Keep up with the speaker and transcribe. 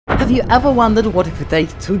Have you ever wondered what if you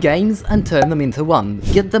take two games and turn them into one?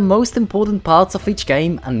 Get the most important parts of each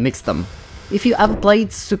game and mix them. If you ever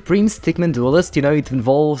played Supreme Stickman Duelist, you know it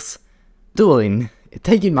involves dueling.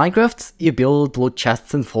 Take in Minecraft, you build loot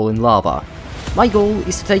chests and fall in lava. My goal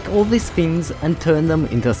is to take all these things and turn them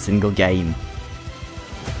into a single game.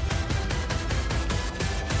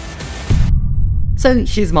 So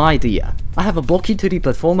here's my idea. I have a blocky 2D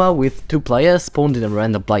platformer with two players spawned in a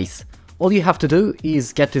random place. All you have to do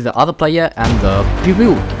is get to the other player and pew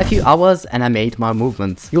pew. A few hours and I made my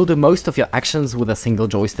movements. You'll do most of your actions with a single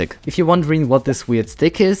joystick. If you're wondering what this weird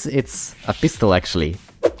stick is, it's a pistol actually.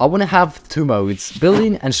 I want to have two modes,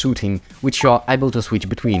 building and shooting, which you are able to switch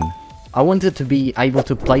between. I wanted to be able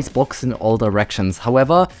to place blocks in all directions,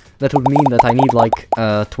 however, that would mean that I need like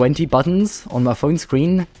 20 buttons on my phone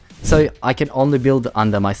screen, so I can only build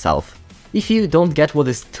under myself. If you don't get what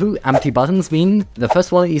these two empty buttons mean, the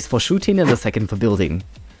first one is for shooting and the second for building.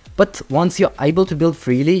 But once you're able to build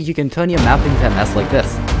freely, you can turn your map into a mess like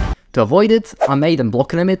this. To avoid it, I made a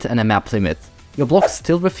block limit and a map limit. Your blocks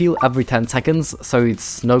still refill every 10 seconds, so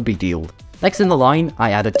it's no big deal. Next in the line,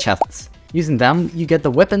 I added chests. Using them, you get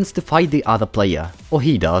the weapons to fight the other player. Or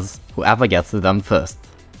he does, whoever gets to them first.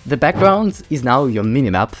 The background is now your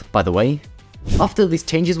minimap, by the way. After these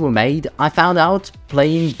changes were made, I found out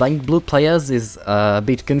playing blank blue players is a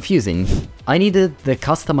bit confusing. I needed the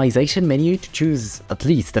customization menu to choose at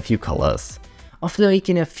least a few colors. After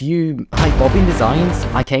making a few eye-popping designs,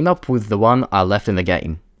 I came up with the one I left in the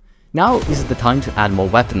game. Now is the time to add more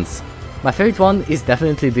weapons. My favorite one is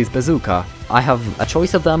definitely this bazooka. I have a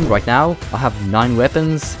choice of them right now. I have 9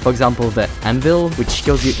 weapons, for example the anvil, which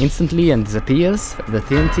kills you instantly and disappears, the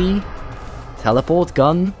TNT, teleport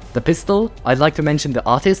gun, the pistol. I'd like to mention the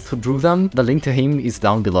artist who drew them, the link to him is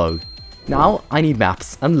down below. Now I need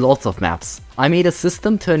maps, and lots of maps. I made a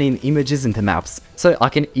system turning images into maps, so I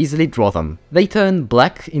can easily draw them. They turn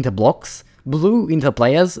black into blocks, blue into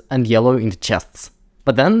players, and yellow into chests.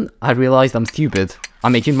 But then I realized I'm stupid.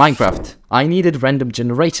 I'm making Minecraft. I needed random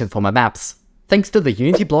generation for my maps. Thanks to the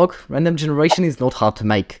Unity blog, random generation is not hard to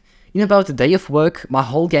make. In about a day of work, my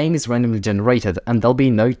whole game is randomly generated, and there'll be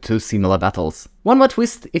no two similar battles. One more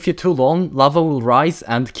twist, if you're too long, lava will rise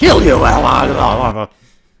and kill you!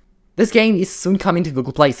 This game is soon coming to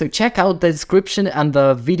Google Play, so check out the description and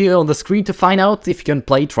the video on the screen to find out if you can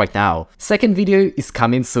play it right now. Second video is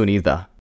coming soon either.